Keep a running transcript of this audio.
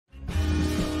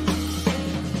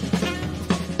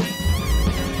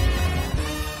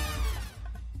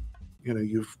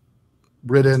you've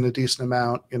written a decent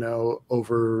amount,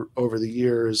 over the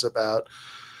years about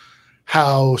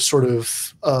how sort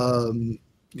of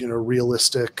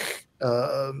realistic,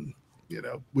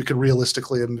 we could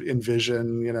realistically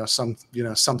envision,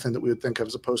 something that we would think of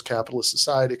as a post-capitalist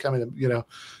society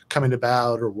coming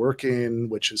about or working,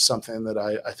 which is something that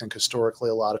I think historically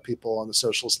a lot of people on the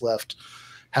socialist left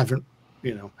haven't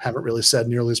really said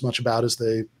nearly as much about as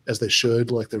they should.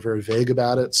 Like, they're very vague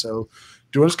about it. So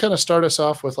do you want to just kind of start us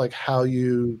off with like how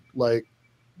you like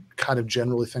kind of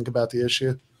generally think about the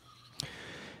issue?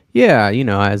 Yeah,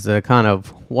 as a kind of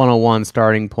 101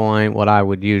 starting point, what I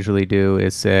would usually do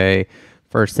is say,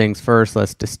 first things first,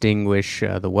 let's distinguish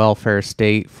the welfare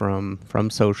state from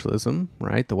socialism,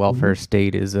 right? The welfare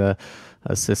state is a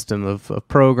system of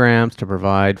programs to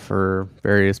provide for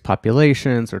various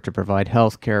populations or to provide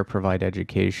healthcare, provide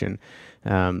education.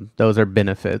 Those are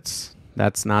benefits.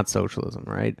 That's not socialism,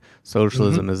 right?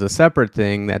 Socialism is a separate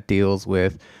thing that deals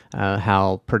with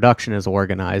how production is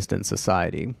organized in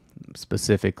society.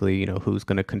 Specifically, who's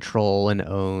going to control and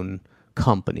own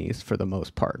companies for the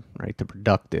most part, right? The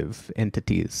productive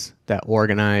entities that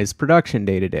organize production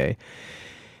day to day.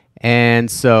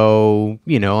 And so,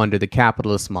 under the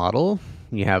capitalist model,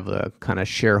 you have a kind of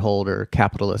shareholder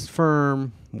capitalist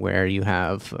firm where you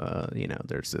have,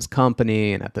 there's this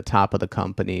company, and at the top of the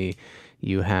company,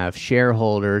 you have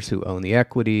shareholders who own the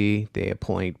equity. They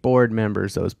appoint board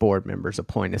members. Those board members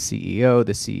appoint a CEO.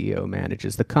 The CEO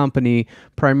manages the company,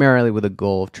 primarily with a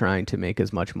goal of trying to make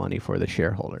as much money for the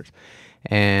shareholders.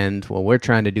 And what we're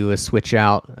trying to do is switch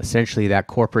out essentially that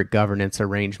corporate governance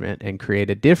arrangement and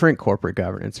create a different corporate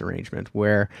governance arrangement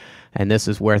where, and this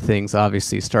is where things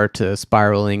obviously start to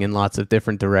spiraling in lots of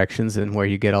different directions and where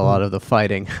you get a lot of the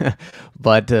fighting.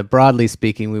 But broadly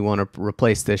speaking, we want to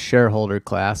replace this shareholder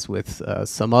class with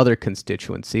some other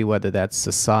constituency, whether that's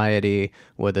society,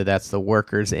 whether that's the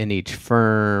workers in each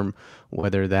firm,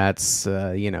 whether that's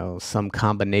some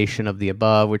combination of the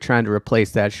above. We're trying to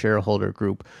replace that shareholder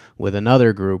group with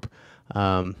another group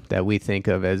that we think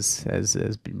of as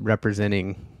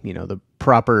representing the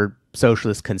proper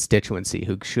socialist constituency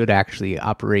who should actually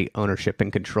operate ownership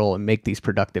and control and make these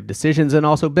productive decisions and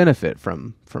also benefit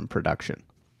from production.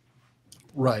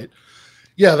 Right.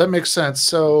 Yeah, that makes sense.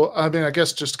 So, I mean, I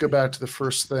guess just to go back to the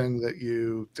first thing that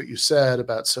you said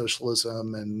about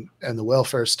socialism and the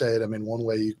welfare state. I mean, one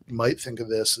way you might think of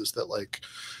this is that, like,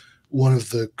 one of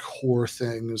the core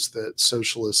things that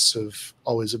socialists have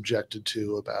always objected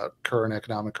to about current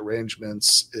economic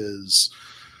arrangements is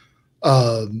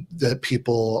that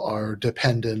people are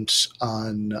dependent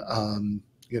on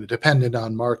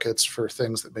markets for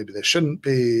things that maybe they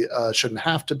shouldn't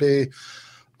have to be.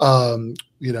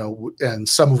 And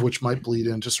some of which might bleed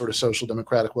into sort of social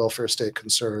democratic welfare state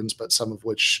concerns, but some of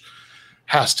which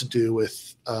has to do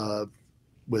with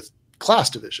class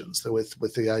divisions,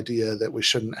 with the idea that we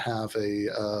shouldn't have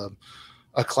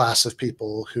a class of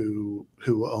people who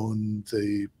own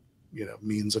the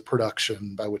means of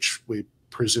production, by which we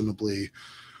presumably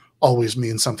always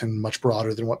mean something much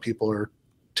broader than what people are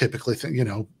typically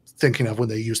thinking of when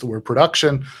they use the word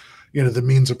production. The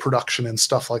means of production and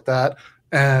stuff like that.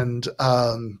 And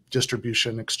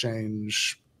distribution,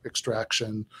 exchange,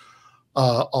 extraction,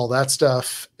 all that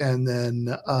stuff, and then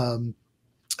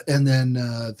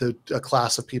a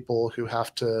class of people who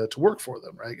have to work for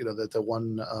them, right? That the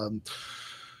one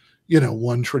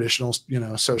one traditional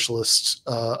socialist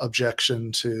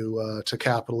objection to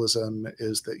capitalism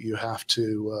is that you have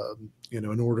to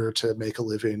in order to make a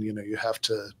living, you have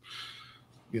to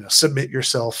submit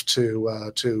yourself to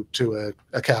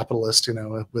a capitalist,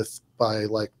 by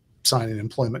like signing an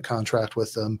employment contract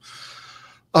with them.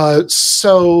 I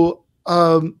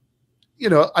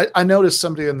noticed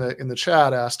somebody in the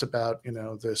chat asked about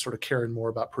the sort of caring more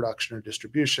about production or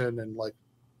distribution, and like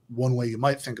one way you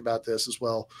might think about this as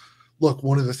well. Look,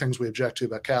 one of the things we object to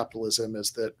about capitalism is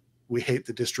that we hate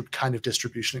the kind of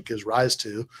distribution it gives rise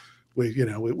to. We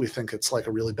think it's like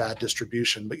a really bad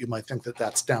distribution, but you might think that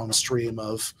that's downstream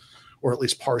of, or at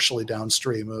least partially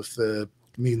downstream of, the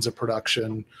means of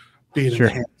production being in the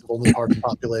hands of only part of the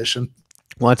population.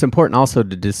 Well, it's important also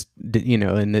to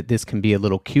and that this can be a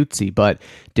little cutesy, but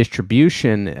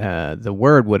distribution, the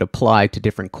word would apply to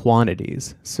different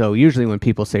quantities. So usually when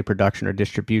people say production or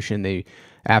distribution,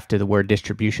 after the word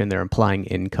distribution, they're implying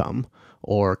income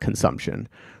or consumption,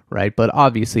 right? But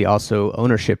obviously also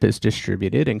ownership is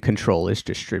distributed and control is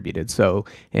distributed. So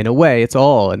in a way, it's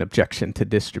all an objection to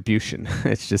distribution.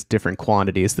 It's just different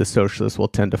quantities. The socialists will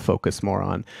tend to focus more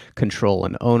on control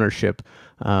and ownership,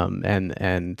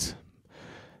 and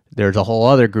there's a whole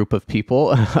other group of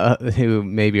people who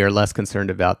maybe are less concerned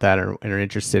about that and are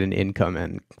interested in income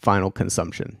and final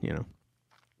consumption, you know.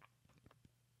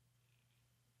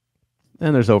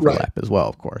 And there's overlap as well,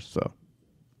 of course. So,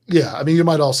 yeah, I mean, you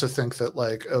might also think that,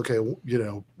 like, okay, you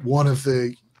know, one of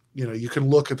the, you know, you can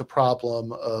look at the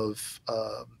problem of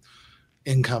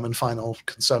income and final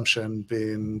consumption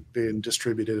being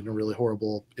distributed in a really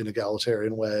horrible,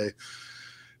 inegalitarian way,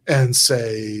 and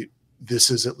say this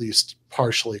is at least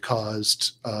partially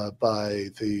caused by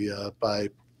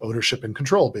ownership and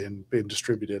control being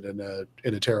distributed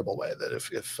in a terrible way. That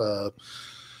if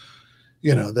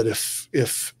you know, that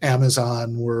if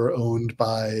Amazon were owned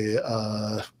by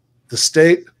the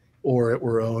state, or it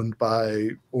were owned by,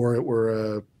 or it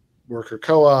were a worker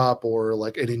co-op, or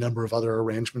like any number of other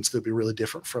arrangements that'd be really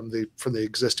different from the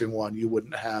existing one, you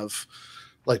wouldn't have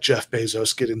like Jeff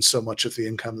Bezos getting so much of the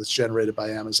income that's generated by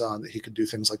Amazon that he could do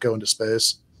things like go into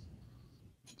space.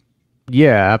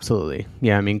 yeah, absolutely.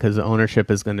 Yeah, I mean, because ownership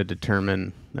is going to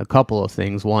determine a couple of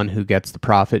things. One, who gets the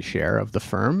profit share of the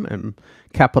firm, and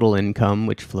capital income,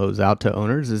 which flows out to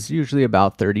owners, is usually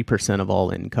about 30% of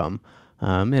all income.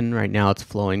 And right now it's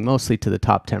flowing mostly to the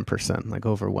top 10%, like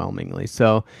overwhelmingly.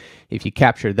 So if you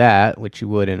capture that, which you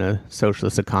would in a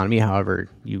socialist economy, however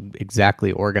you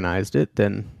exactly organized it,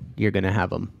 then you're going to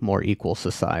have a more equal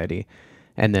society.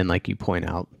 And then, like you point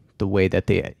out, the way that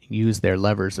they use their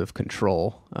levers of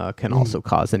control can also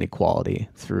cause inequality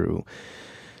through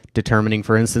determining,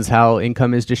 for instance, how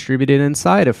income is distributed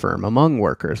inside a firm among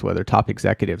workers, whether top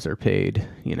executives are paid,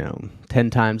 you know, 10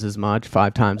 times as much,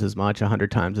 5 times as much, 100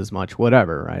 times as much,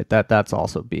 whatever, right? That's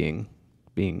also being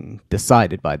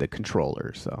decided by the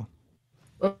controller. So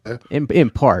Okay. in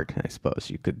part, I suppose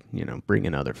you could, you know, bring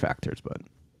in other factors, but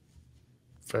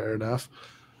Fair enough.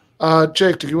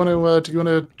 Jake, do you want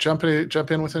to jump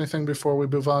in with anything before we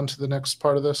move on to the next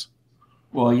part of this?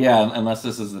 Well, yeah, unless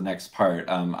this is the next part.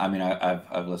 I mean,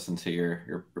 I've listened to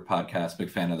your podcast. Big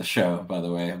fan of the show, by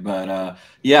the way. But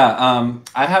yeah,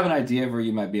 I have an idea of where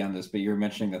you might be on this. But you're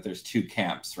mentioning that there's two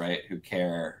camps, right? Who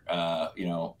care, you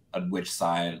know, on which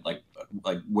side, like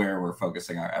where we're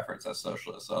focusing our efforts as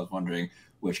socialists. So I was wondering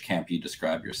which camp you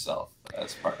describe yourself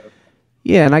as part of.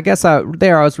 yeah, and I guess I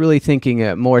was really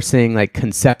thinking more saying like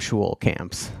conceptual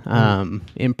camps.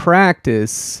 In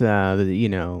practice, you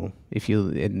know, if you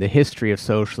in the history of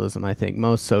socialism, I think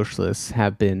most socialists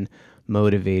have been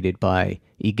motivated by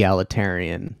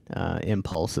egalitarian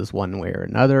impulses one way or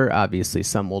another. Obviously,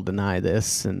 some will deny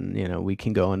this, and you know we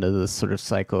can go into this sort of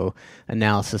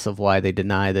psychoanalysis of why they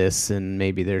deny this, and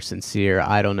maybe they're sincere.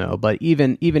 I don't know, but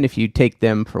even if you take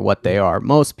them for what they are,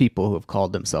 most people who have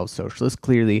called themselves socialists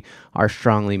clearly are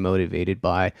strongly motivated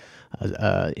by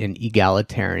an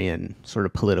egalitarian sort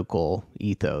of political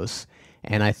ethos,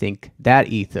 and I think that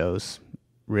ethos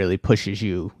really pushes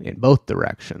you in both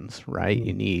directions, right?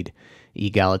 You need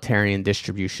egalitarian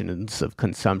distributions of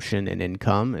consumption and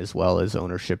income, as well as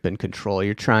ownership and control.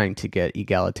 You're trying to get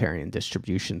egalitarian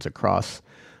distributions across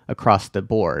the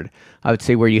board. I would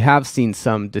say where you have seen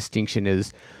some distinction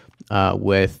is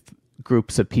with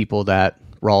groups of people that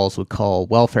Rawls would call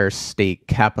welfare state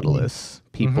capitalists,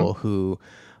 people who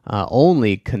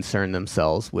only concern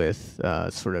themselves with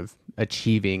sort of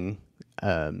achieving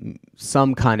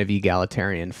some kind of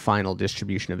egalitarian final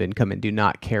distribution of income and do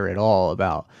not care at all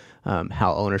about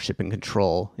how ownership and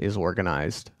control is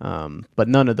organized. But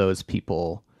none of those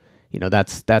people, you know,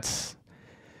 that's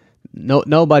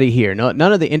nobody here. None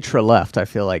of the intra left, I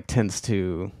feel like, tends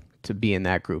to be in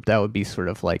that group. That would be sort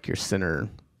of like your center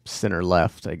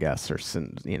left, I guess, or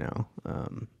you know,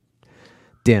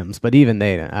 Dims. But even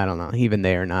they, I don't know, even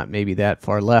they are not maybe that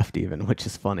far left even, which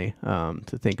is funny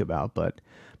to think about. But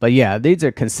yeah, these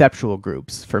are conceptual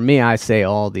groups. For me, I say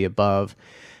all the above.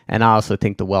 And I also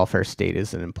think the welfare state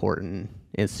is an important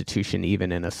institution.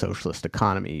 Even in a socialist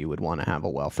economy, you would want to have a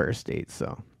welfare state.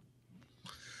 So,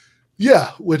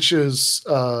 yeah, which is,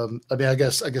 I mean, I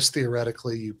guess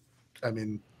theoretically, I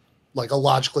mean, like a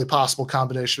logically possible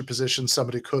combination of positions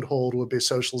somebody could hold would be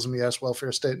socialism, yes,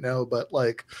 welfare state, no. But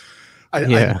like,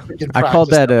 I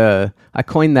called that I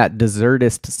coined that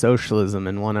desertist socialism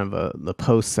in one of the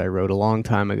posts I wrote a long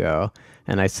time ago.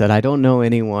 And I said, I don't know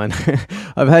anyone.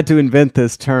 I've had to invent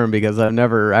this term because I've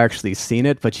never actually seen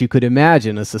it. But you could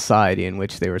imagine a society in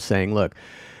which they were saying, look,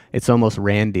 it's almost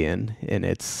Randian in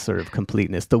its sort of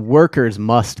completeness. The workers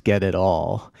must get it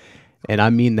all. And I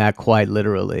mean that quite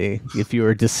literally. If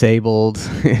you're disabled,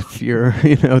 if you're,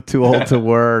 you know, too old to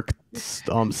work,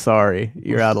 I'm sorry,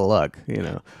 you're out of luck, you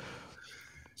know.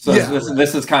 So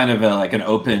this is kind of like an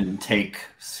open take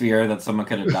sphere that someone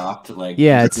could adopt. Like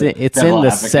it's in the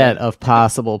set of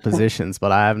possible positions,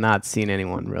 but I have not seen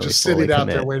anyone really just fully sitting out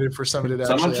commit. there waiting for somebody to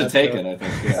someone should take it. I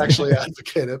think actually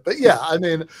advocate it. But yeah, I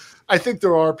mean, I think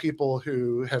there are people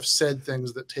who have said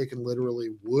things that taken literally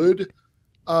would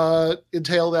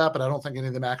entail that, but I don't think any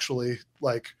of them actually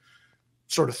like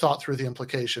sort of thought through the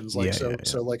implications. Like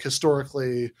so like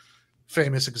historically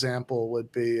famous example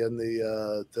would be in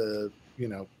the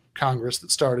Congress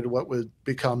that started what would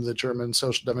become the German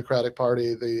Social Democratic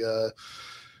Party. The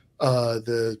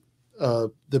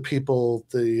people,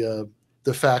 the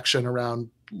faction around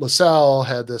Lassalle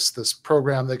had this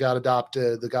program that got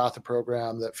adopted, the Gotha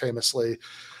program,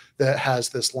 that has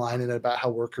this line in it about how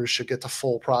workers should get the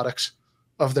full product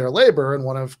of their labor. And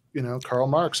one of Karl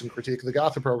Marx in Critique of the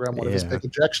Gotha program, one of his big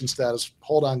objections to that is,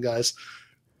 hold on, guys.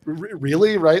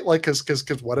 Really, right? Like, because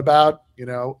what about,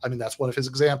 I mean, that's one of his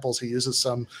examples. He uses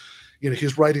some,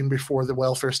 he's writing before the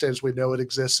welfare state as we know it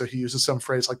exists, so he uses some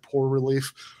phrase like poor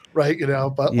relief, right?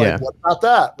 But like, what about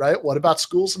that, right? What about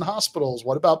schools and hospitals?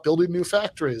 What about building new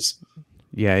factories?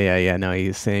 No,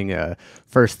 he's saying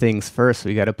first things first,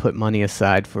 we got to put money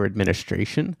aside for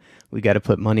administration. We got to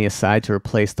put money aside to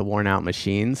replace the worn out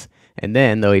machines. And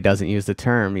then, though he doesn't use the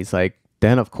term, he's like,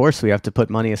 then of course we have to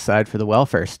put money aside for the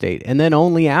welfare state. And then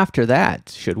only after that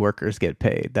should workers get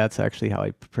paid. That's actually how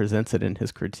he presents it in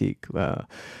his critique,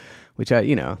 which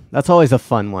that's always a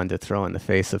fun one to throw in the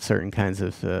face of certain kinds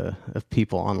of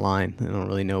people online. I don't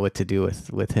really know what to do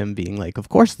with him being like, of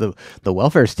course the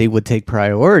welfare state would take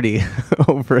priority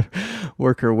over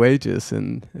worker wages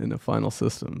in a final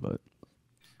system. But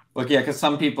look, because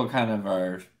some people kind of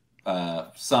are,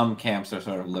 some camps are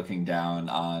sort of looking down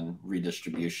on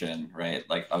redistribution, right?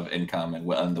 Like of income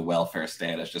and the welfare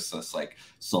state as just this like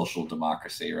social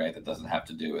democracy, right? That doesn't have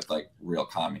to do with like real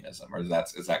communism, or is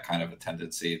that kind of a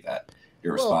tendency that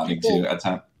you're responding to at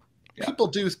time? Yeah. People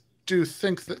do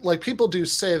think that, like, people do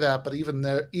say that, but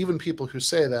even people who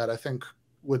say that, I think,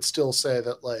 would still say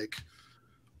that, like,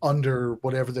 under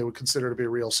whatever they would consider to be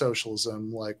real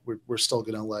socialism, like we're still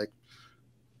gonna like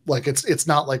it's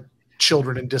not like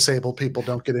children and disabled people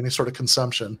don't get any sort of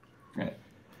consumption. Right.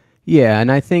 Yeah,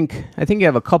 and I think you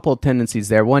have a couple of tendencies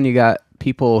there. One, you got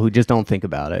people who just don't think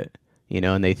about it,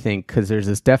 and they think, because there's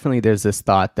this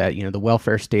thought that, the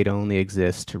welfare state only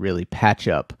exists to really patch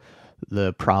up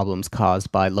the problems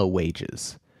caused by low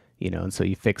wages, and so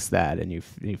you fix that and you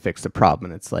fix the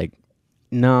problem. And it's like,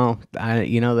 no,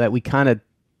 that we kind of,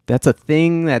 that's a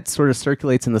thing that sort of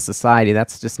circulates in the society.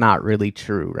 That's just not really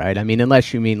true, right? I mean,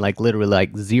 unless you mean like literally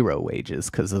like zero wages,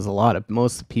 because there's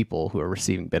most people who are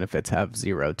receiving benefits have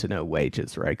zero to no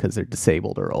wages, right? Because they're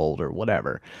disabled or old or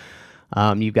whatever.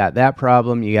 You've got that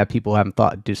problem. You got people who haven't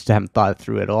thought it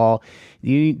through at all.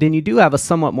 Then you do have a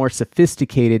somewhat more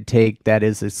sophisticated take that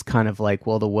is kind of like,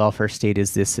 well, the welfare state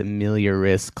is this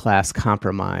ameliorist class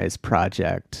compromise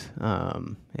project,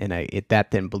 and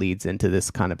that then bleeds into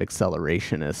this kind of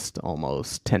accelerationist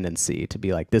almost tendency to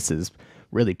be like, this is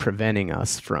really preventing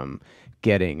us from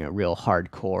getting a real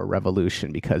hardcore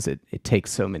revolution because it takes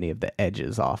so many of the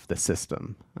edges off the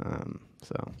system.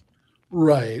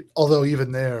 Right. Although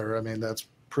even there, I mean, that's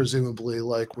presumably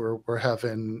like we're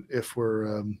having, if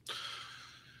we're,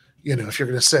 if you're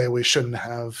going to say we shouldn't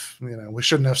have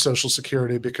Social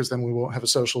Security because then we won't have a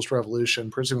socialist revolution,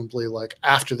 presumably like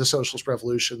after the socialist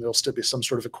revolution, there'll still be some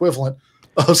sort of equivalent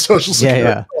of Social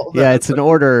Security. Yeah. It's an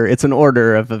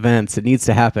order of events. It needs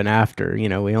to happen after,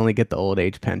 we only get the old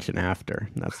age pension after.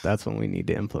 That's when we need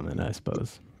to implement, I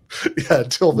suppose. Yeah,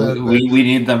 until then we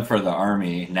need them for the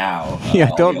army now.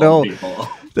 Don't know.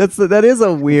 That is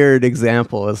a weird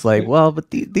example. It's like, well,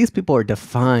 but these people are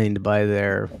defined by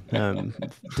their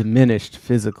diminished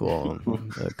physical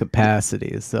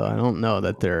capacities. So I don't know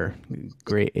that they're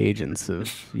great agents of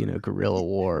guerrilla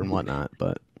war and whatnot.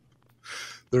 But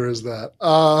there is that.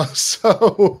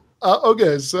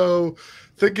 Okay. So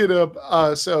thinking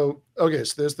of so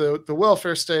there's the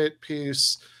welfare state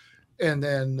piece. And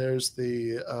then there's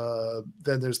the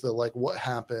like what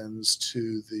happens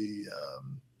to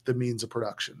the means of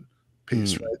production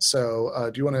piece, right?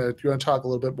 So do you want to talk a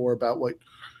little bit more about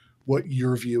what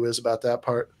your view is about that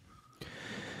part?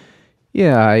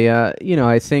 Yeah,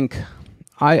 I think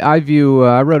I view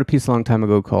I wrote a piece a long time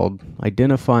ago called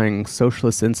 "Identifying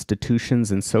Socialist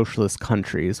Institutions in Socialist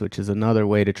Countries," which is another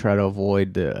way to try to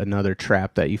avoid another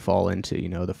trap that you fall into.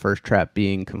 The first trap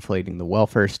being conflating the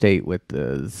welfare state with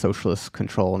the socialist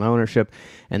control and ownership,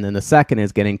 and then the second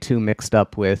is getting too mixed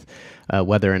up with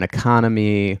whether an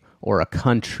economy or a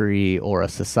country or a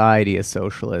society is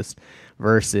socialist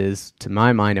versus, to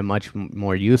my mind, a much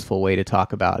more useful way to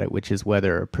talk about it, which is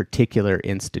whether a particular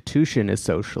institution is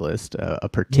socialist, a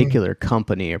particular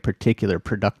company, a particular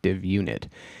productive unit.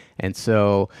 And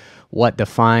so what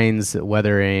defines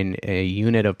whether a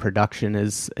unit of production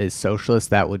is socialist,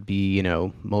 that would be, you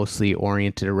know, mostly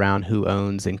oriented around who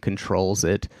owns and controls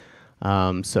it.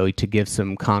 So to give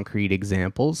some concrete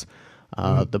examples,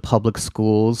 the public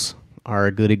schools are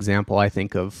a good example, I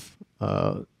think, of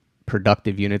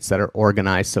productive units that are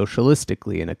organized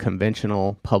socialistically. In a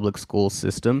conventional public school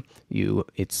system,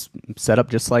 it's set up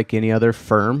just like any other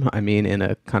firm, I mean, in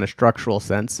a kind of structural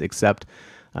sense, except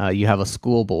you have a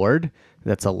school board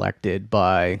that's elected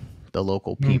by the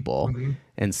local people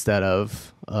instead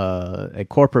of a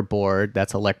corporate board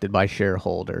that's elected by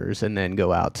shareholders and then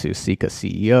go out to seek a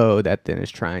CEO that then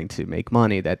is trying to make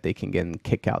money that they can get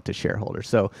kick out to shareholders.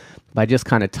 So by just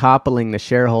kind of toppling the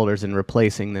shareholders and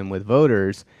replacing them with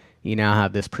voters, you now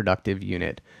have this productive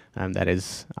unit that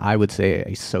is, I would say,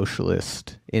 a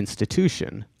socialist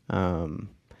institution.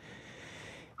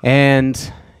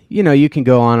 And you know, you can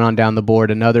go on down the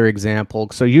board. Another example,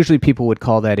 so usually people would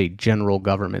call that a general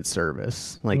government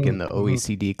service. Like in the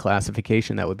OECD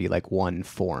classification, that would be like one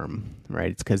form,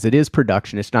 right? It's because it is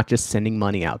production. It's not just sending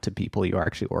money out to people. You're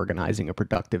actually organizing a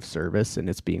productive service, and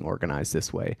it's being organized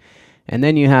this way. And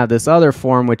then you have this other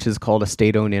form, which is called a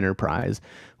state-owned enterprise,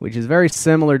 which is very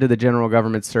similar to the general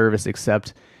government service,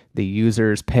 except the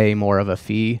users pay more of a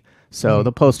fee. So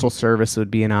the Postal Service would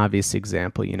be an obvious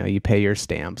example. You know, you pay your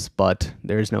stamps, but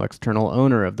there's no external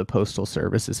owner of the Postal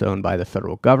Service. It's owned by the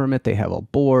federal government. They have a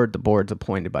board. The board's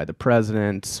appointed by the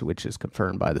president, which is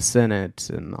confirmed by the Senate,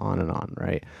 and on,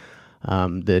 right?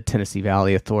 The Tennessee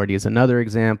Valley Authority is another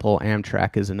example.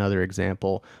 Amtrak is another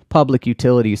example. Public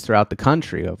utilities throughout the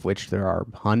country, of which there are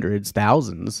hundreds,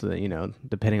 thousands, you know,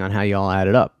 depending on how you all add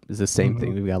it up, is the same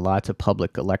thing. We've got lots of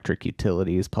public electric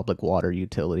utilities, public water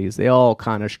utilities. They all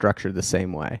kind of structure the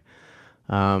same way.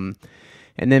 And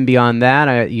then beyond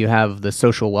that, you have the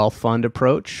social wealth fund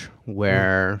approach,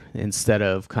 where instead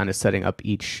of kind of setting up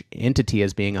each entity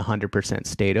as being 100%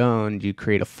 state-owned, you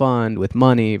create a fund with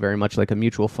money, very much like a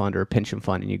mutual fund or a pension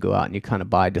fund, and you go out and you kind of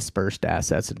buy dispersed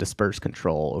assets and disperse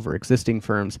control over existing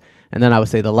firms. And then I would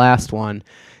say the last one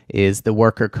is the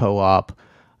worker co-op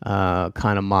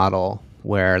kind of model,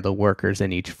 where the workers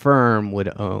in each firm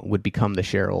would become the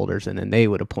shareholders, and then they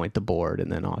would appoint the board,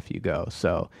 and then off you go.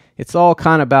 So it's all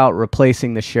kind of about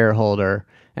replacing the shareholder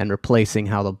and replacing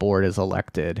how the board is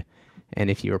elected. And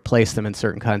if you replace them in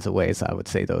certain kinds of ways, I would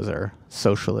say those are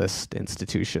socialist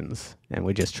institutions, and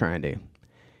we're just trying to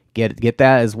get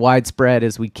that as widespread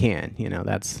as we can. You know,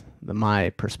 that's my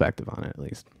perspective on it, at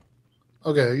least.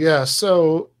 Okay, yeah.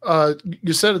 So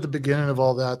you said at the beginning of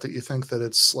all that you think that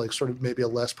it's like sort of maybe a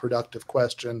less productive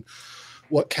question,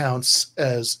 what counts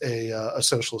as a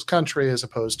socialist country as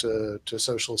opposed to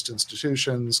socialist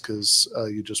institutions, because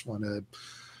you just want to,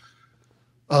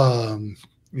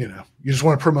 you know, you just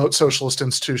want to promote socialist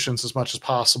institutions as much as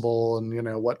possible, and you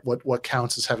know what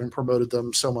counts as having promoted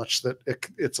them so much that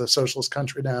it's a socialist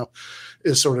country now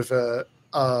is sort of a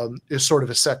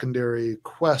secondary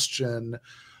question.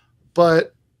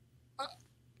 But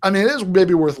I mean, it is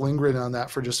maybe worth lingering on that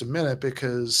for just a minute,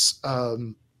 because I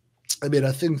mean,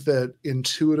 I think that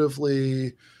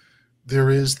intuitively there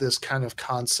is this kind of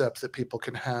concept that people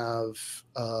can have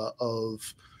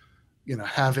of, you know,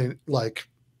 having like,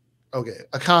 okay,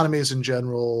 economies in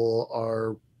general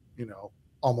are, you know,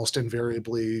 almost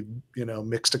invariably, you know,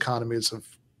 mixed economies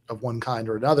of one kind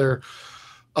or another.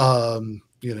 You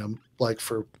know, like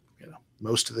for, you know,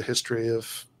 most of the history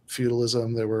of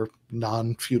feudalism, there were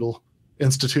non-feudal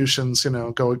institutions, you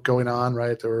know, going on,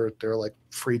 right? There were like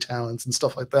free towns and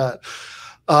stuff like that.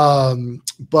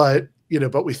 But you know,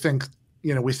 but we think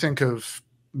of,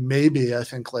 maybe I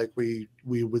think like we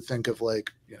would think of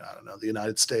like, you know, I don't know, the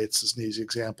United States is an easy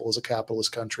example as a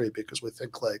capitalist country, because we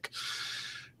think like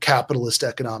capitalist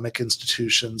economic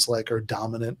institutions like are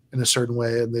dominant in a certain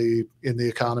way in the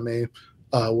economy.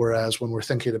 Whereas when we're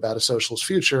thinking about a socialist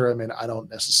future, I mean, I don't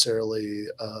necessarily,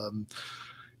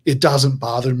 it doesn't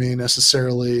bother me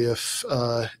necessarily if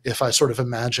I sort of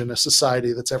imagine a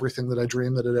society that's everything that I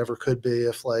dream that it ever could be,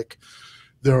 if like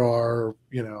there are,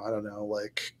 you know, I don't know,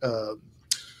 like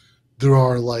there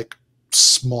are like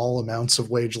small amounts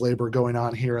of wage labor going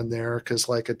on here and there, because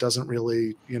like it doesn't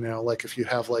really, you know, like if you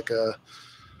have like a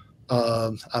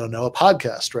I don't know, a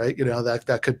podcast, right? You know,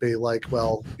 that could be like,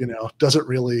 well, you know, doesn't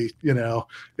really, you know,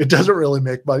 it doesn't really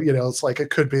make money, you know, it's like, it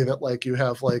could be that like you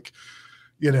have like,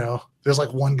 you know, there's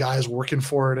like one guy's working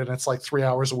for it and it's like 3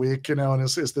 hours a week, you know, and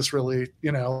is this really,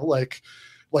 you know, like,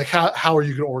 like how are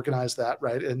you going to organize that,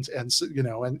 right? And so, you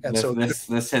know, and this, so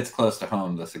this hits close to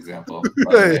home, this example.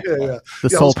 yeah.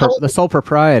 The sole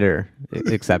proprietor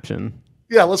exception.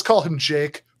 Yeah, let's call him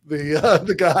Jake,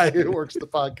 the guy who works the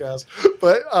podcast,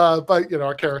 but you know,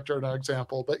 our character in our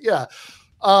example. But yeah,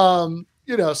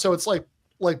 you know, so it's like,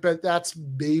 but that's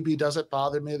maybe doesn't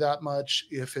bother me that much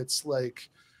if it's like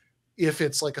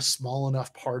a small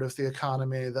enough part of the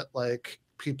economy that like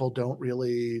people don't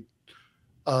really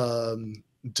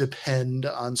depend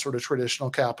on sort of traditional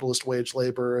capitalist wage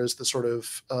labor as the sort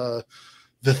of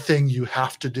the thing you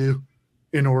have to do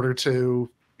in order to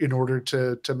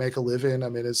make a living. I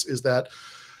mean, is that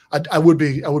I would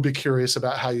be curious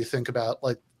about how you think about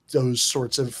like those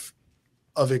sorts of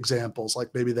examples, like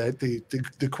maybe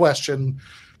the question,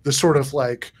 the sort of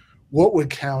like what would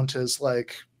count as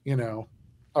like, you know,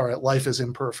 all right, life is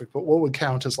imperfect, but what would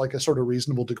count as like a sort of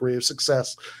reasonable degree of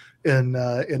success in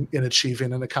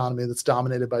achieving an economy that's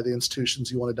dominated by the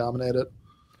institutions you want to dominate it?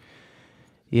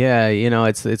 Yeah, you know,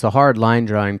 it's a hard line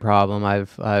drawing problem.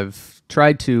 I've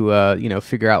tried to you know,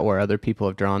 figure out where other people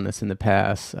have drawn this in the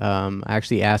past. I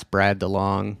actually asked Brad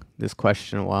DeLong this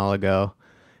question a while ago,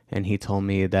 and he told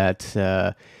me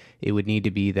that it would need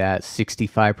to be that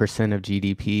 65% of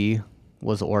GDP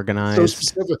was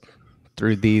organized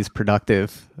through these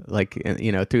productive, like,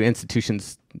 you know, through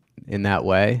institutions in that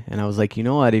way. And I was like, you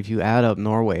know what, if you add up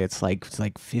Norway, it's like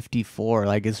 54,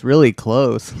 like it's really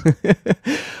close.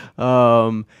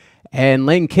 And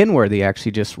Leighton Kinworthy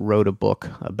actually just wrote a book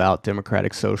about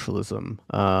democratic socialism,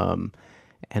 and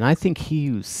I think he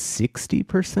used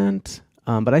 60%,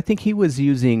 but I think he was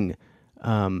using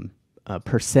a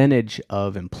percentage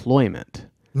of employment.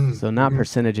 So not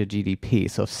percentage of GDP.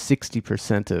 So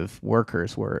 60% of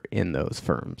workers were in those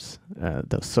firms,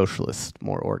 those socialist,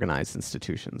 more organized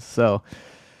institutions. So,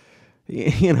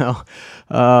 you know,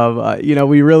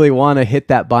 we really want to hit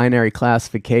that binary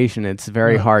classification. It's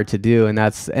very hard to do, and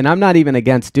I'm not even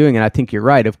against doing it. I think you're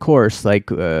right. Of course,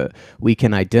 like we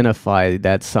can identify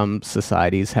that some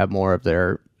societies have more of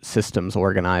their systems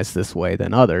organized this way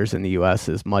than others, and the U.S.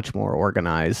 is much more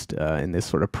organized in this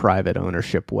sort of private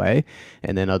ownership way,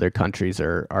 and then other countries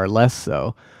are less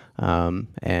so.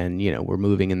 And, you know, we're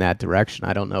moving in that direction.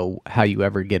 I don't know how you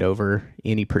ever get over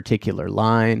any particular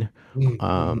line.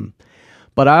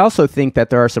 But I also think that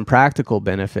there are some practical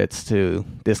benefits to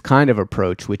this kind of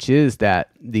approach, which is that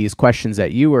these questions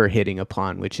that you were hitting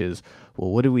upon, which is,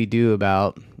 well, what do we do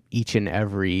about each and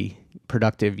every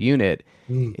productive unit?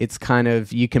 It's kind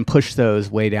of, you can push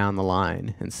those way down the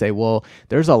line and say, well,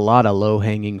 there's a lot of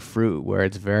low-hanging fruit where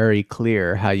it's very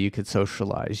clear how you could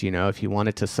socialize. You know, if you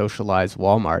wanted to socialize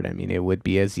Walmart, I mean, it would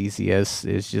be as easy as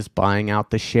just buying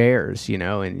out the shares, you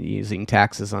know, and using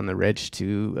taxes on the rich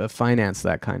to finance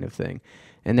that kind of thing.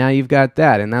 And now you've got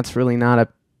that, and that's really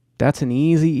that's an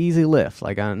easy lift.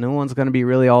 Like, no one's going to be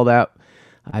really all that,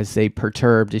 I say,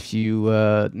 perturbed if you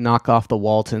knock off the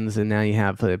Waltons and now you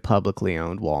have a publicly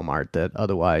owned Walmart that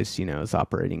otherwise, you know, is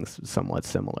operating somewhat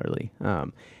similarly.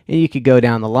 And you could go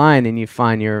down the line and you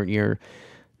find you're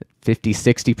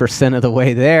 50-60% of the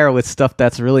way there with stuff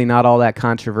that's really not all that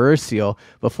controversial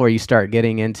before you start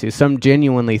getting into some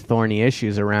genuinely thorny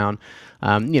issues around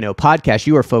you know, podcasts.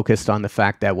 You were focused on the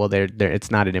fact that, well,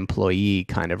 it's not an employee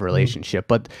kind of relationship,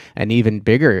 but an even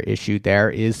bigger issue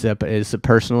there is a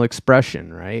personal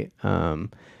expression, right?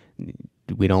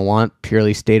 We don't want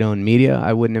purely state-owned media,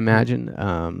 I wouldn't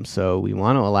imagine. So we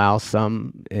want to allow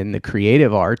some in the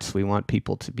creative arts. We want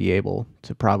people to be able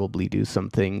to probably do some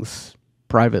things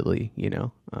privately, you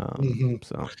know.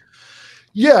 So.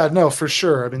 Yeah, no, for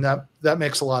sure. I mean, that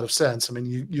makes a lot of sense. I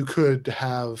mean, you could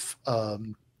have.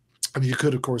 I mean, you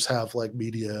could, of course, have like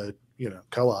media, you know,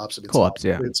 co-ops. And co-ops,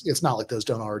 yeah. It's not like those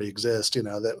don't already exist. You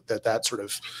know, that sort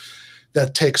of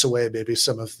that takes away maybe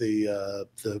some of the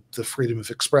freedom of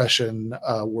expression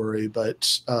worry.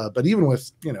 But even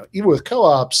with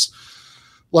co-ops,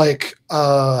 like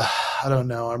I don't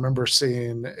know. I remember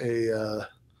seeing I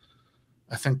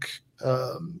think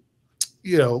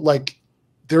you know, like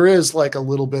there is like a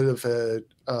little bit of a.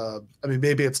 I mean,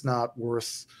 maybe it's not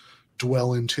worth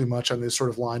dwelling too much on these sort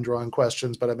of line drawing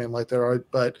questions, but I mean, like there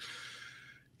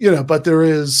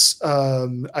is,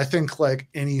 I think like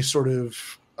any sort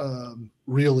of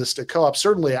realistic co-op,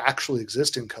 certainly actually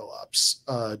existing co-ops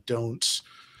don't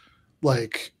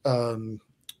like, you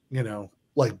know,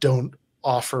 like don't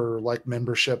offer like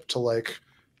membership to like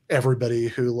everybody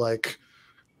who like,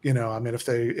 you know, I mean, if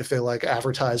they like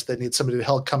advertise they need somebody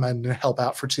to come in and help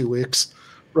out for 2 weeks,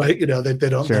 right? You know, they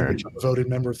don't become a voting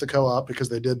member of the co-op because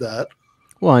they did that.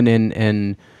 Well,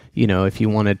 and you know, if you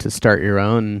wanted to start your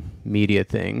own media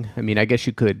thing, I mean, I guess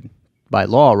you could by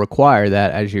law require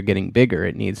that as you're getting bigger,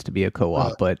 it needs to be a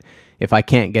co-op. But if I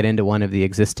can't get into one of the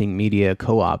existing media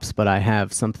co-ops, but I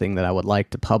have something that I would like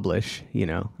to publish, you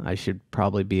know, I should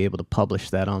probably be able to publish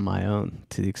that on my own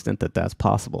to the extent that that's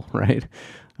possible, right?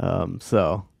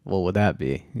 So what would that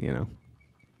be? You know,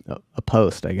 a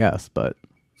post, I guess, but.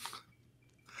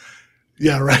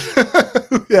 Yeah, right.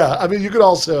 Yeah, I mean, you could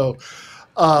also,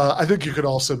 I think you could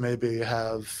also maybe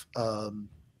have,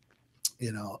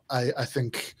 you know, I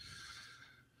think,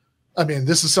 I mean,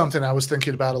 this is something I was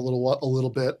thinking about a little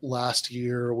bit last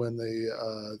year when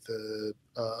the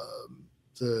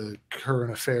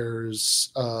current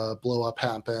affairs blow up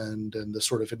happened, and the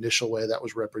sort of initial way that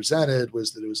was represented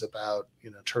was that it was about,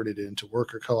 you know, turning it into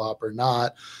worker co-op or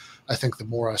not. I think the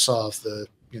more I saw of the,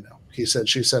 you know, he said,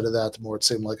 she said of that, the more it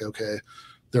seemed like, okay,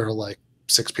 there are like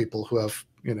 6 people who have,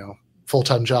 you know,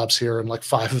 full-time jobs here, and like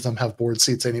 5 of them have board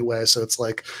seats anyway. So it's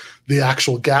like the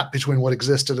actual gap between what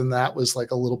existed and that was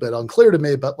like a little bit unclear to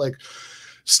me. But like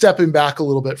stepping back a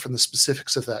little bit from the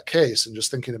specifics of that case and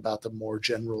just thinking about the more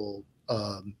general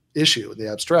issue in the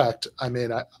abstract, I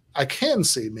mean, I can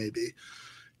see maybe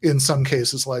in some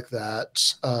cases like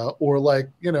that, or like,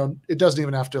 you know, it doesn't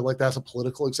even have to, like, that's a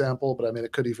political example, but I mean,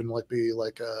 it could even like be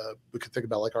like, we could think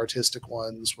about like artistic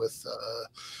ones with,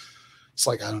 it's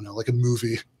like, I don't know, like a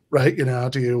movie, right? You know,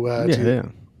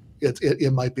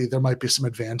 it might be, there might be some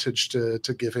advantage to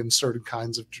giving certain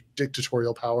kinds of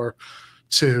dictatorial power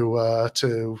to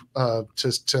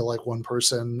like one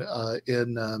person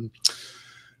in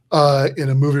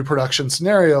a movie production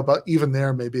scenario. But even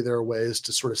there, maybe there are ways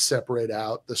to sort of separate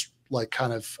out this like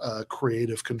kind of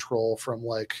creative control from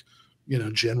like, you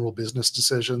know, general business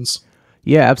decisions.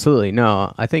 Yeah, absolutely.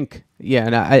 No, I think,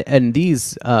 yeah, and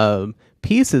these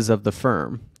pieces of the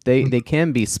firm, they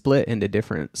can be split into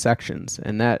different sections,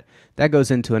 and that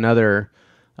goes into another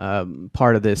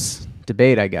part of this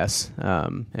debate, I guess,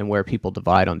 and where people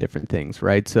divide on different things,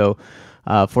 right? So,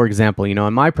 for example, you know,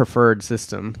 in my preferred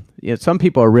system, you know, some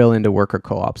people are real into worker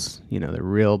co-ops. You know, they're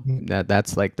real,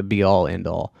 that's like the be all end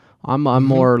all. I'm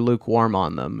more lukewarm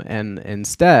on them, and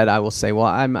instead I will say, well,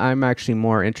 I'm actually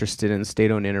more interested in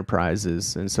state-owned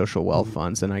enterprises and social wealth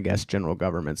funds, and I guess general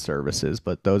government services,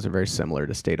 but those are very similar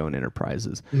to state-owned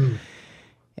enterprises.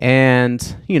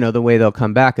 And you know, the way they'll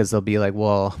come back is they'll be like,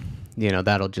 well, you know,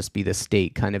 that'll just be the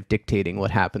state kind of dictating what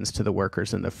happens to the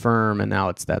workers in the firm, and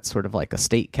now that's sort of like a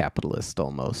state capitalist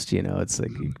almost. You know, it's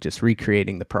like just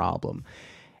recreating the problem.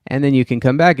 And then you can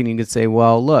come back and you can say,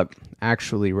 well, look,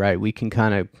 actually, right, we can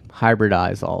kind of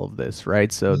hybridize all of this,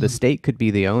 right? So the state could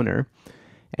be the owner,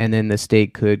 and then the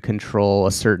state could control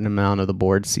a certain amount of the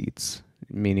board seats,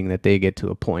 meaning that they get to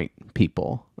appoint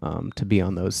people to be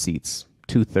on those seats,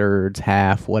 2/3,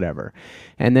 half, whatever.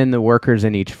 And then the workers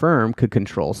in each firm could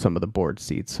control some of the board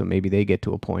seats, so maybe they get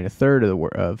to appoint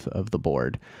 1/3 of the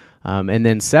board. And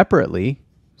then separately,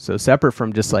 so separate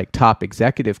from just like top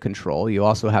executive control, you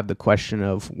also have the question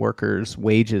of workers'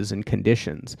 wages and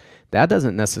conditions. That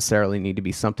doesn't necessarily need to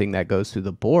be something that goes through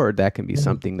the board. That can be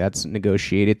something that's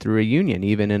negotiated through a union,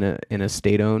 even in a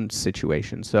state-owned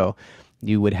situation. So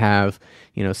you would have,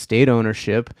 you know, state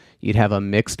ownership. You'd have a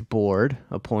mixed board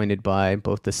appointed by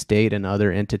both the state and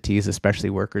other entities, especially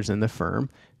workers in the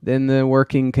firm. Then the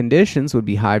working conditions would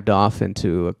be hived off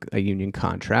into a union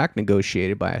contract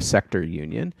negotiated by a sector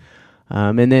union.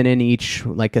 And then in each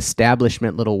like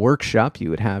establishment little workshop, you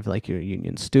would have like your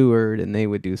union steward, and they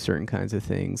would do certain kinds of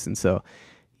things. And so,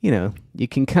 you know, you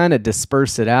can kind of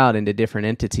disperse it out into different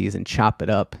entities and chop it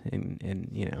up and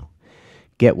you know,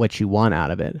 get what you want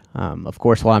out of it. Of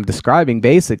course, what I'm describing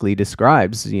basically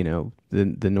describes, you know,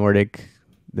 the Nordic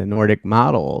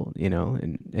model. You know,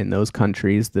 in those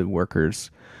countries, the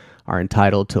workers are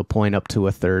entitled to appoint up to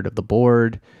 1/3 of the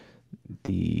board.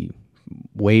 The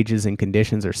wages and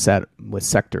conditions are set with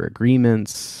sector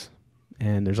agreements,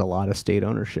 and there's a lot of state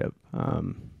ownership.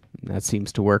 That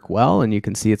seems to work well, and you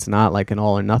can see it's not like an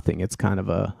all or nothing. It's kind of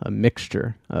a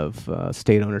mixture of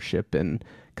state ownership and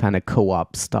kind of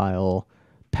co-op style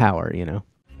power, you know.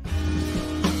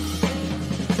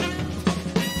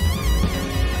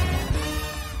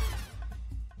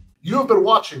 You have been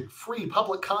watching free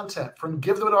public content from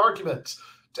Give Them an Argument.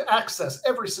 To access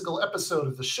every single episode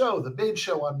of the show, the main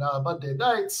show on Monday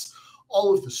nights,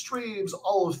 all of the streams,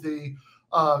 all of the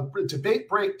debate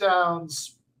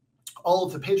breakdowns, all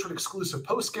of the patron-exclusive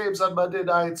post-games on Monday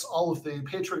nights, all of the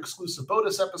patron-exclusive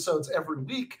bonus episodes every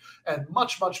week, and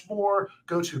much, much more,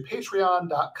 go to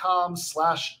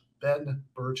patreon.com/Ben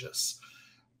Burgis.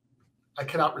 I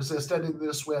cannot resist ending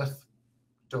this with,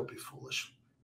 don't be foolish.